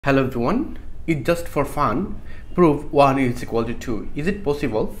Hello everyone, it's just for fun. Prove 1 is equal to 2. Is it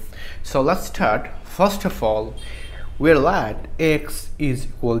possible? So let's start. First of all, we'll let x is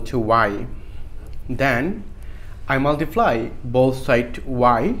equal to y. Then I multiply both sides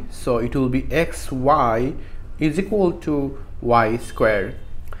y, so it will be xy is equal to y square.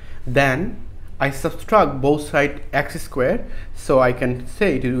 Then I subtract both sides x square, so I can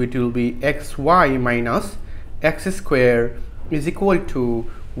say it will be xy minus x square is equal to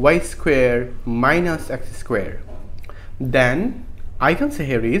y square minus x square. Then I can say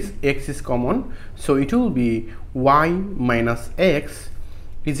here is x is common, so it will be y minus x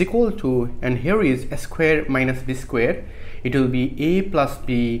is equal to, and here is a square minus b square, it will be a plus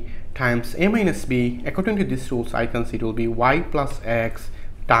b times a minus b. According to these rules, I can say it will be y plus x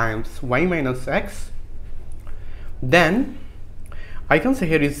times y minus x. Then I can say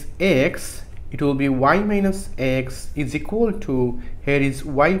here is x, it will be y minus x is equal to, here is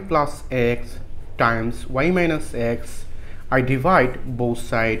y plus x times y minus x. I divide both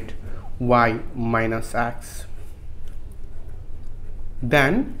sides y minus x.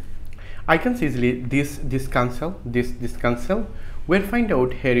 Then I can see easily this cancel, this cancel. We'll find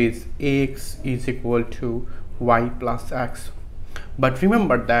out here is x is equal to y plus x. But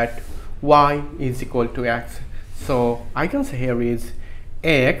remember that y is equal to x. So I can say here is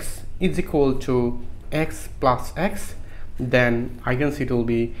x is equal to x plus x. Then I can see it will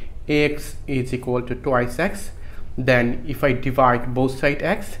be x is equal to twice x. Then if I divide both sides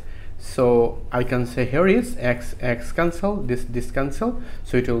x, so I can say here is x cancel, this cancel,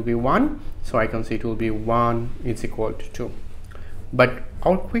 so it will be 1. So I can say it will be 1 is equal to 2. But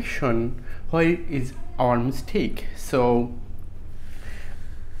our question, where is our mistake? So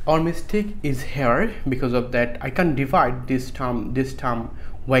our mistake is here. Because of that, I can divide this term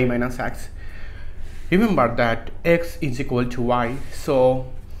y minus x. Remember that x is equal to y,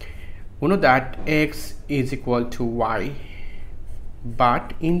 so we know that x is equal to y,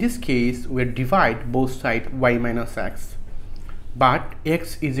 but in this case we divide both sides y minus x, but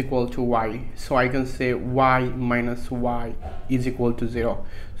x is equal to y, so I can say y minus y is equal to 0.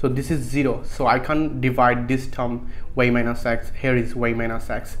 So this is 0, so I can't divide this term y minus x. Here is y minus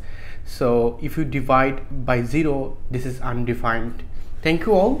x, so if you divide by 0, this is undefined. Thank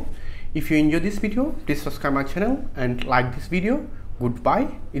you all. If you enjoyed this video, please subscribe my channel and like this video. Goodbye.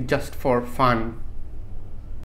 It's just for fun.